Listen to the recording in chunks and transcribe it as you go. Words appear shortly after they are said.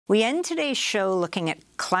We end today's show looking at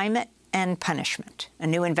climate and punishment, a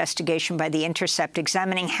new investigation by the Intercept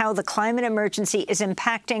examining how the climate emergency is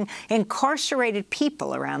impacting incarcerated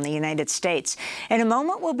people around the United States. In a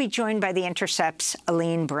moment, we'll be joined by the Intercept's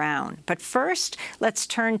Alleen Brown. But first, let's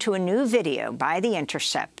turn to a new video by the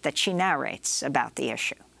Intercept that she narrates about the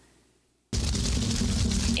issue.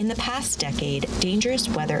 In the past decade, dangerous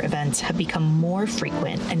weather events have become more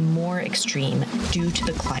frequent and more extreme due to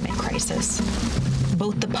the climate crisis.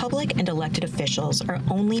 Both the public and elected officials are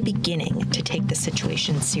only beginning to take the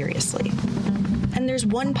situation seriously. And there's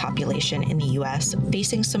one population in the U.S.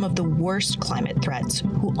 facing some of the worst climate threats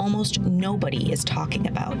who almost nobody is talking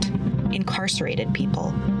about: incarcerated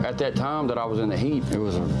people. At that time that I was in the heat, it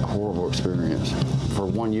was a horrible experience. For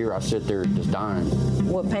 1 year, I sit there just dying.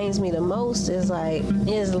 What pains me the most is like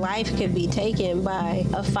his life could be taken by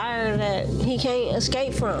a fire that he can't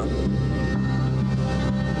escape from.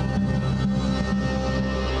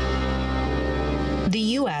 The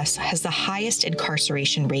U.S. has the highest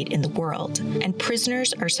incarceration rate in the world, and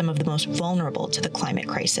prisoners are some of the most vulnerable to the climate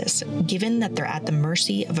crisis, given that they're at the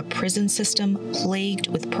mercy of a prison system plagued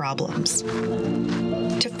with problems.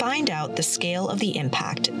 To find out the scale of the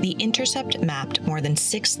impact, the Intercept mapped more than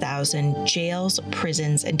 6,000 jails,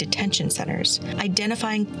 prisons, and detention centers,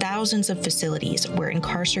 identifying thousands of facilities where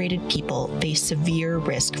incarcerated people face severe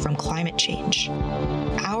risk from climate change.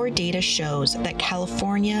 Our data shows that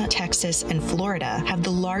California, Texas, and Florida have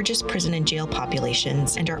the largest prison and jail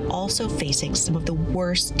populations and are also facing some of the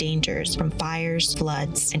worst dangers from fires,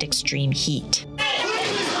 floods, and extreme heat.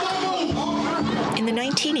 In the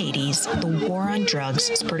 1980s, the war on drugs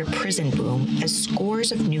spurred a prison boom as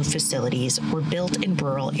scores of new facilities were built in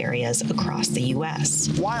rural areas across the U.S.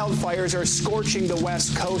 Wildfires are scorching the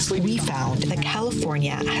West Coast. We found that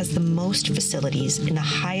California has the most facilities in the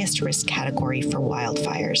highest risk category for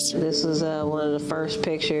wildfires. This was one of the first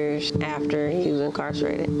pictures after he was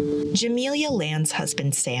incarcerated. Jamelia Land's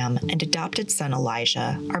husband, Sam, and adopted son,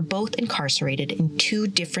 Elijah, are both incarcerated in two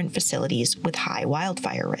different facilities with high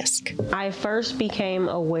wildfire risk. I first became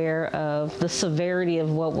aware of the severity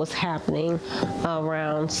of what was happening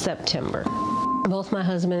around September. Both my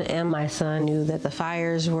husband and my son knew that the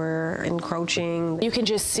fires were encroaching. You can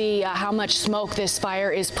just see how much smoke this fire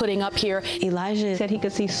is putting up here. Elijah said he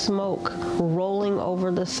could see smoke rolling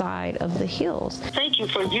over the side of the hills. Thank you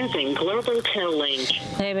for using Global Tel Link.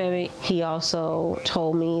 Hey, baby. He also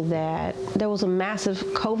told me that there was a massive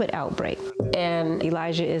COVID outbreak, and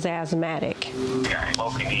Elijah is asthmatic. We got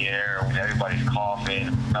smoke in the air, everybody's coughing.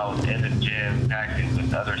 I was in the gym acting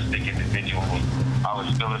with other sick individuals. I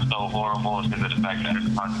was feeling so horrible because of the fact that there's a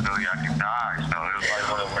possibility I could die. So it was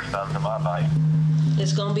like one of the worst times of my life.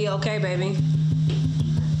 It's gonna be okay, baby.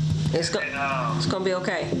 It's gonna be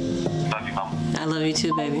okay. Love you, Mom. I love you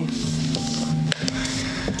too, baby.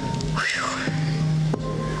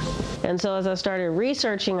 And so as I started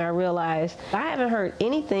researching, I realized I haven't heard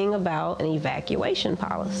anything about an evacuation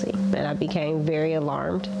policy, and I became very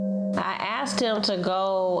alarmed. I asked him to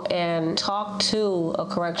go and talk to a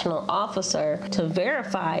correctional officer to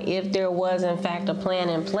verify if there was, in fact, a plan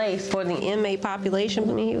in place for the inmate population.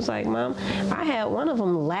 And he was like, Mom, I had one of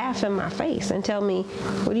them laugh in my face and tell me,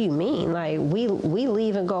 what do you mean? Like, we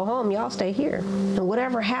leave and go home, y'all stay here. And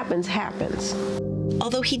whatever happens, happens.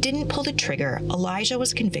 Although he didn't pull the trigger, Elijah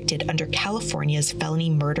was convicted under California's felony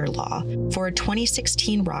murder law for a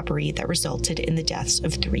 2016 robbery that resulted in the deaths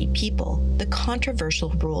of 3 people. The controversial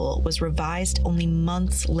rule was revised only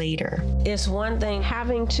months later. It's one thing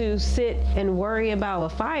having to sit and worry about a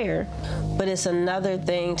fire, but it's another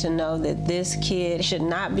thing to know that this kid should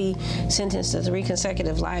not be sentenced to 3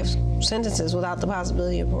 consecutive life sentences without the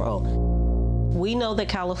possibility of parole. We know that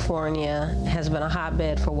California has been a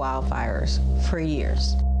hotbed for wildfires for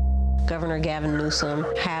years. Governor Gavin Newsom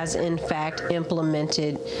has, in fact,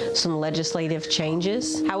 implemented some legislative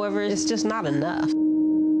changes. However, it's just not enough.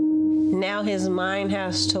 Now his mind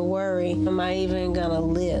has to worry, am I even gonna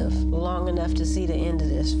live long enough to see the end of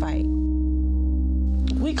this fight?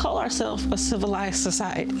 We call ourselves a civilized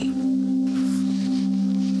society.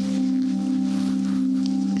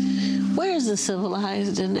 Where is the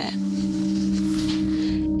civilized in that?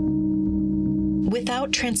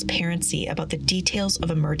 Without transparency about the details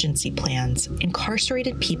of emergency plans,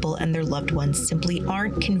 incarcerated people and their loved ones simply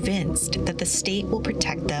aren't convinced that the state will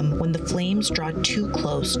protect them when the flames draw too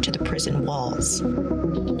close to the prison walls.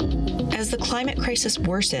 As the climate crisis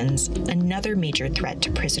worsens, another major threat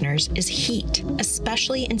to prisoners is heat,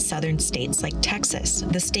 especially in southern states like Texas,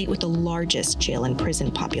 the state with the largest jail and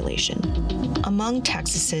prison population. Among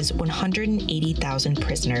Texas's 180,000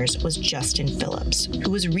 prisoners was Justin Phillips,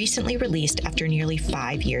 who was recently released after nearly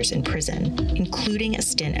 5 years in prison, including a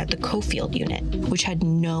stint at the Cofield unit, which had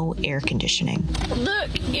no air conditioning. Look,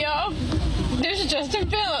 y'all, there's Justin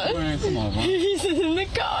Phillips. Man, come on, man. He's in the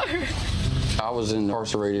car. I was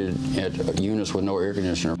incarcerated at units with no air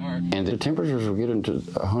conditioner, and the temperatures were getting to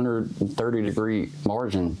 130-degree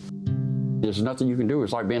margin. There's nothing you can do.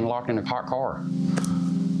 It's like being locked in a hot car.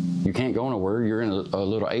 You can't go nowhere. You're in a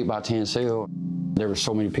little 8x10 cell. There were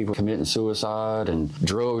so many people committing suicide, and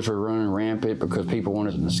drugs were running rampant because people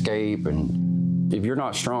wanted to escape. And if you're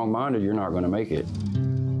not strong-minded, you're not going to make it.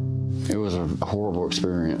 It was a horrible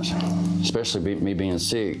experience, especially me being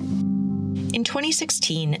sick. In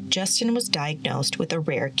 2016, Justin was diagnosed with a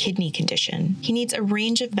rare kidney condition. He needs a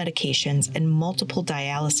range of medications and multiple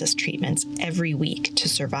dialysis treatments every week to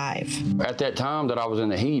survive. At that time that I was in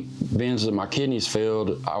the heat, being that my kidneys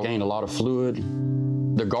failed, I gained a lot of fluid.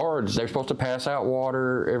 The guards, they're supposed to pass out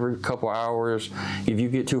water every couple hours. If you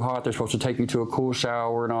get too hot, they're supposed to take you to a cool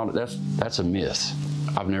shower and all that. That's a myth.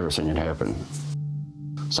 I've never seen it happen.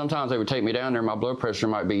 Sometimes they would take me down there, my blood pressure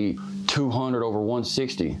might be 200 over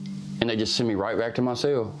 160. And they just send me right back to my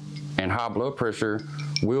cell. And high blood pressure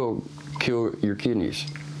will kill your kidneys.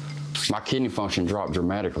 My kidney function dropped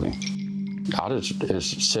dramatically. I just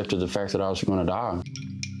accepted the fact that I was going to die.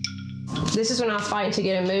 This is when I was fighting to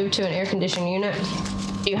get him moved to an air-conditioned unit.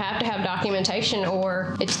 You have to have documentation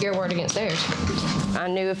or it's your word against theirs. I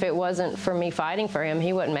knew if it wasn't for me fighting for him,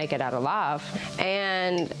 he wouldn't make it out alive.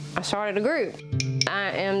 And I started a group.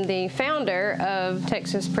 I am the founder of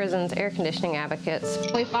Texas Prisons Air Conditioning Advocates.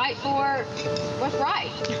 We fight for what's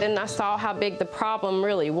right. Then I saw how big the problem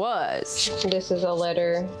really was. This is a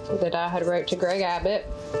letter that I had wrote to Greg Abbott.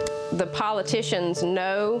 The politicians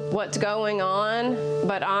know what's going on,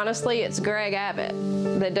 but honestly, it's Greg Abbott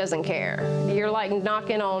that doesn't care. You're like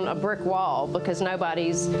knocking on a brick wall because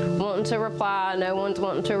nobody's wanting to reply, no one's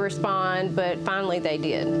wanting to respond, but finally they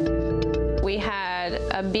did. We had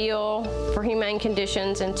a bill for humane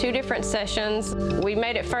conditions in 2 different sessions. We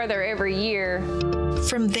made it further every year.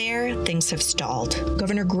 From there, things have stalled.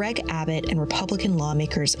 Governor Greg Abbott and Republican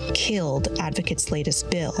lawmakers killed Advocates' latest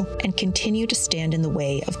bill and continue to stand in the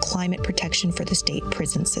way of climate protection for the state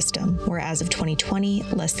prison system, where as of 2020,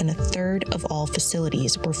 less than 1/3 of all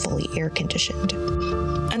facilities were fully air-conditioned.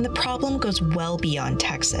 And the problem goes well beyond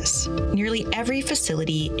Texas. Nearly every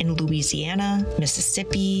facility in Louisiana,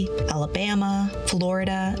 Mississippi, Alabama,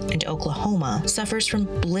 Florida, and Oklahoma suffers from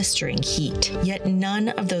blistering heat, yet none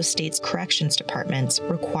of those states' corrections departments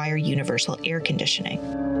require universal air conditioning.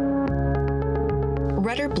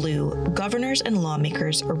 Red or blue, governors and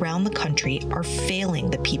lawmakers around the country are failing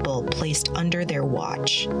the people placed under their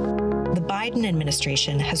watch. The Biden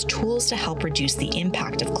administration has tools to help reduce the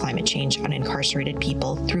impact of climate change on incarcerated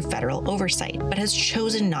people through federal oversight, but has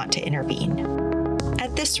chosen not to intervene.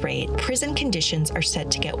 At this rate, prison conditions are set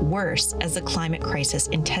to get worse as the climate crisis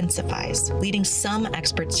intensifies, leading some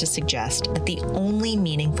experts to suggest that the only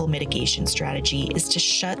meaningful mitigation strategy is to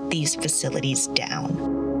shut these facilities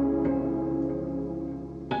down.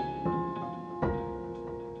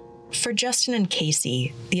 For Justin and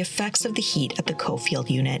Casey, the effects of the heat at the Cofield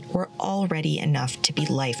unit were already enough to be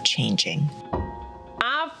life-changing.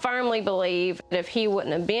 I firmly believe that if he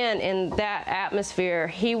wouldn't have been in that atmosphere,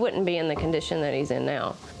 he wouldn't be in the condition that he's in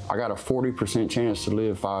now. I got a 40% chance to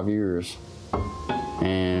live 5 years.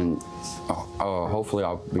 And hopefully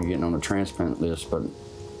I'll be getting on the transplant list, but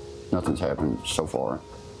nothing's happened so far.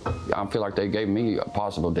 I feel like they gave me a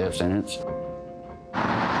possible death sentence.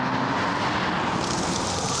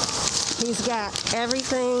 He's got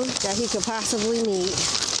everything that he could possibly need.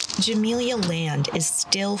 Jamelia Land is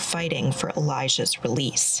still fighting for Elijah's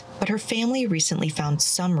release, but her family recently found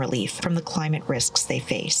some relief from the climate risks they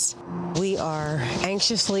face. We are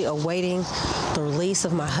anxiously awaiting the release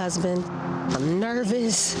of my husband. I'm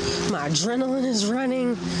nervous, my adrenaline is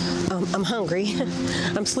running, I'm hungry,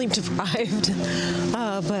 I'm sleep deprived,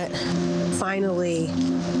 but finally,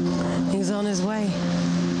 he's on his way.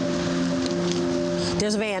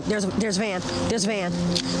 There's a van, there's a van, there's a van,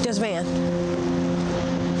 there's a van.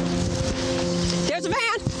 There's a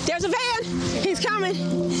van, there's a van. He's coming,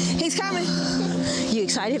 he's coming. You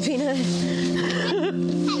excited, Peanut?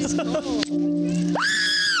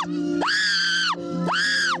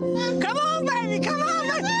 Come on, baby, come on,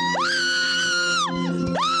 baby.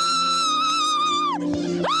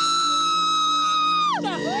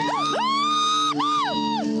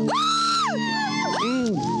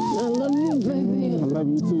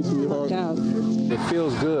 It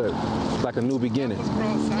feels good, like a new beginning.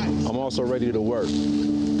 I'm also ready to work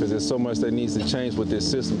because there's so much that needs to change with this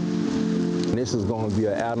system. And this is going to be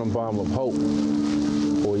an atom bomb of hope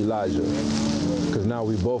or Elijah, because now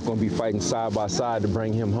we both going to be fighting side by side to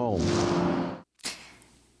bring him home.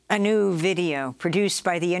 A new video produced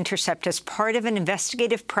by The Intercept as part of an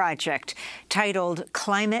investigative project titled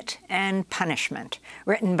Climate and Punishment,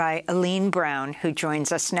 written by Alleen Brown, who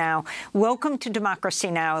joins us now. Welcome to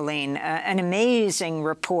Democracy Now!, Alleen. An amazing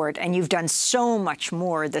report, and you've done so much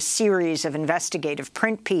more, the series of investigative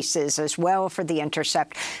print pieces as well for The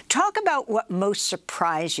Intercept. Talk about what most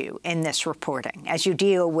surprised you in this reporting as you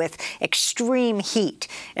deal with extreme heat,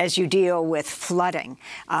 as you deal with flooding,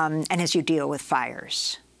 and as you deal with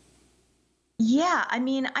fires. Yeah, I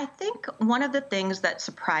mean, I think one of the things that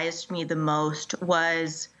surprised me the most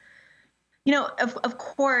was, you know, of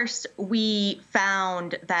course, we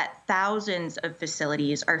found that thousands of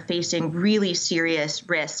facilities are facing really serious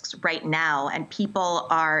risks right now, and people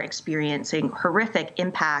are experiencing horrific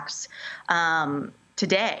impacts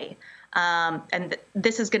today. And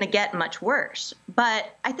this is going to get much worse.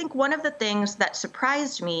 But I think one of the things that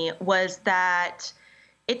surprised me was that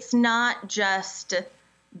it's not just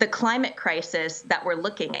the climate crisis that we're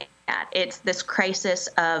looking at. It's this crisis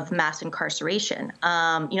of mass incarceration.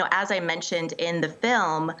 You know, as I mentioned in the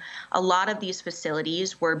film, a lot of these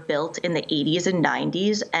facilities were built in the 80s and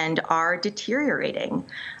 90s and are deteriorating.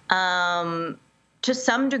 To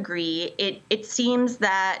some degree, it seems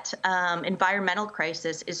that environmental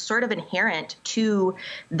crisis is sort of inherent to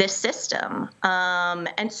this system.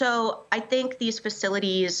 And so I think these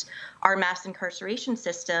facilities, our mass incarceration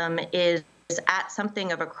system is at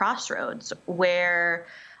something of a crossroads where,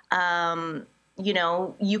 you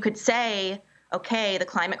know, you could say, okay, the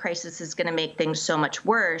climate crisis is going to make things so much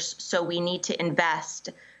worse, so we need to invest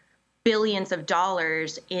billions of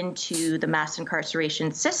dollars into the mass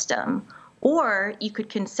incarceration system. Or you could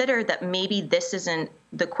consider that maybe this isn't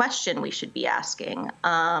the question we should be asking.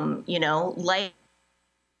 You know, like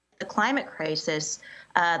the climate crisis,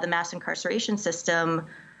 the mass incarceration system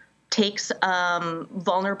takes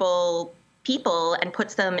vulnerable people and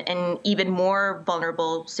puts them in even more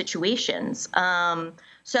vulnerable situations.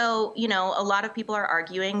 So, you know, a lot of people are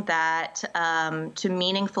arguing that to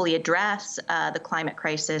meaningfully address the climate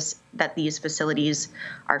crisis that these facilities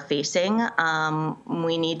are facing,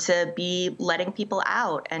 we need to be letting people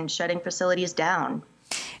out and shutting facilities down.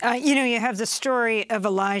 You know, you have the story of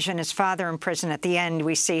Elijah and his father in prison. At the end,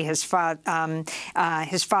 we see his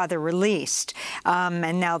father released,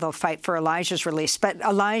 and now they'll fight for Elijah's release. But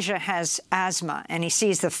Elijah has asthma, and he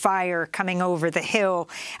sees the fire coming over the hill.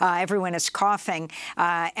 Everyone is coughing,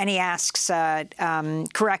 and he asks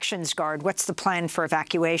corrections guard, what's the plan for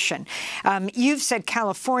evacuation? You've said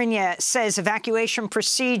California says evacuation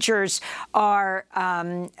procedures are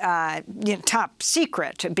you know, top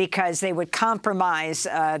secret because they would compromise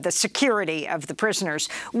the security of the prisoners.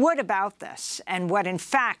 What about this, and what in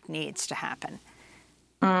fact needs to happen?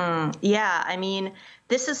 Yeah, I mean,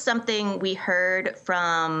 this is something we heard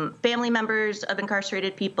from family members of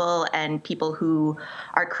incarcerated people and people who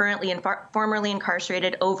are currently and formerly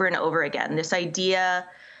incarcerated over and over again. This idea,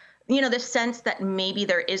 you know, this sense that maybe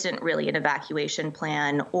there isn't really an evacuation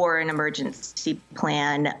plan or an emergency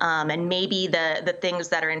plan, and maybe the things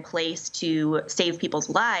that are in place to save people's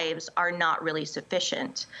lives are not really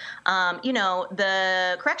sufficient. You know,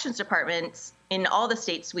 the corrections departments in all the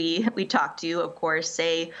states we talk to, of course,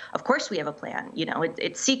 say, of course we have a plan. You know,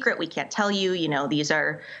 it's secret. We can't tell you. You know, these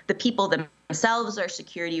are the people themselves are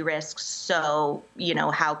security risks. So, you know,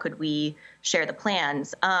 how could we share the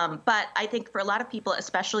plans? But I think for a lot of people,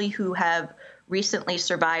 especially who have recently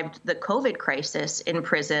survived the COVID crisis in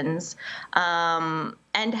prisons, and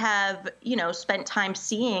have, you know, spent time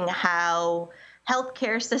seeing how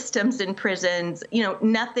healthcare systems in prisons, you know,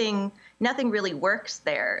 nothing really works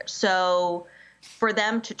there. So for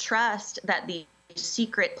them to trust that the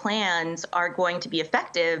secret plans are going to be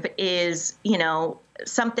effective is, you know,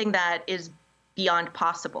 something that is beyond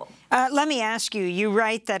possible. Let me ask you, you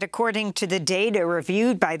write that according to the data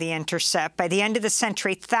reviewed by The Intercept, by the end of the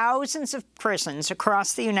century, thousands of prisons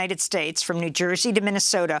across the United States, from New Jersey to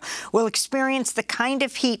Minnesota, will experience the kind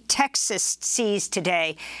of heat Texas sees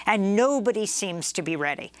today, and nobody seems to be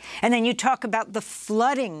ready. And then you talk about the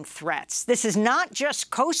flooding threats. This is not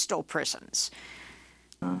just coastal prisons.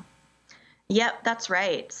 Yep, that's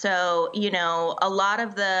right. So, you know, a lot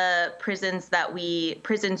of the prisons,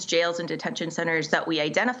 jails, and detention centers that we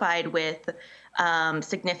identified with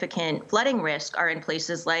significant flooding risk are in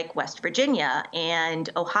places like West Virginia and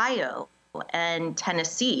Ohio and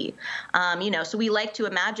Tennessee. You know, so we like to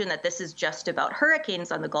imagine that this is just about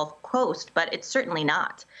hurricanes on the Gulf Coast, but it's certainly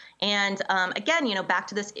not. And again, you know, back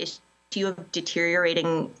to this of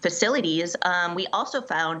deteriorating facilities, we also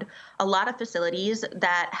found a lot of facilities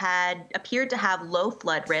that had appeared to have low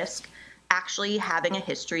flood risk actually having a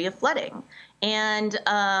history of flooding. And,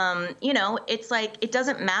 you know, it's like, it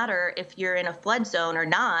doesn't matter if you're in a flood zone or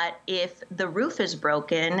not if the roof is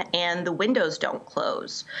broken and the windows don't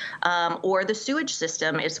close, or the sewage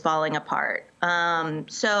system is falling apart.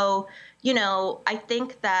 So, you know, I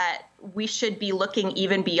think that we should be looking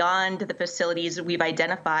even beyond the facilities we've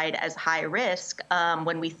identified as high risk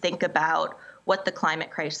when we think about what the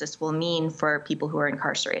climate crisis will mean for people who are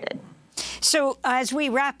incarcerated. So as we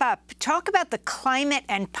wrap up, talk about the climate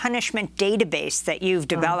and punishment database that you've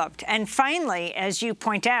developed. And finally, as you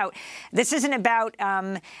point out, this isn't about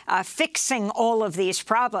fixing all of these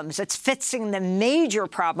problems. It's fixing the major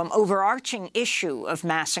problem, overarching issue of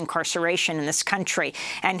mass incarceration in this country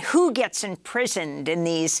and who gets imprisoned in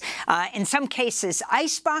these, in some cases,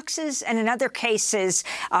 ice boxes, and in other cases,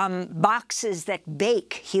 boxes that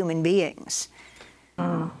bake human beings.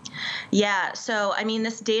 Yeah, so I mean,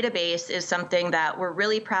 this database is something that we're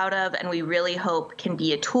really proud of, and we really hope can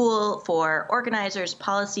be a tool for organizers,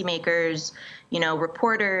 policymakers, you know,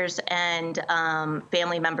 reporters, and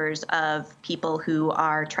family members of people who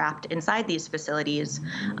are trapped inside these facilities.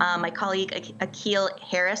 My colleague Akil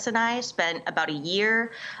Harris and I spent about a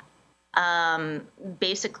year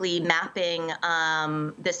basically mapping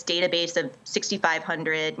this database of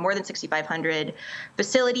 6,500, more than 6,500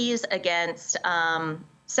 facilities against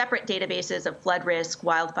separate databases of flood risk,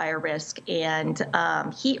 wildfire risk, and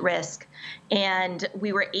heat risk. And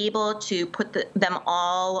we were able to put them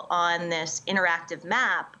all on this interactive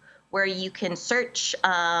map where you can search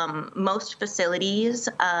most facilities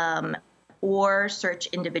or search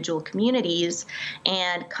individual communities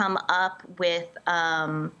and come up with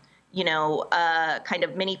you know, kind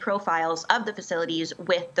of mini profiles of the facilities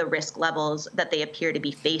with the risk levels that they appear to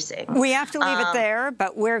be facing. We have to leave it there,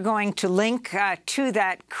 but we're going to link to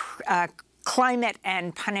that climate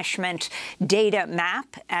and punishment data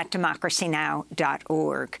map at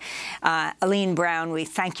democracynow.org. Alleen Brown, we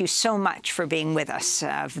thank you so much for being with us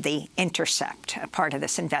of the Intercept, a part of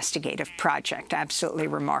this investigative project. Absolutely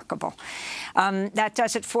remarkable. That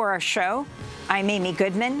does it for our show. I'm Amy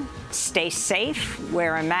Goodman. Stay safe.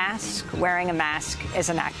 Wear a mask. Wearing a mask is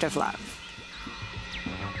an act of love.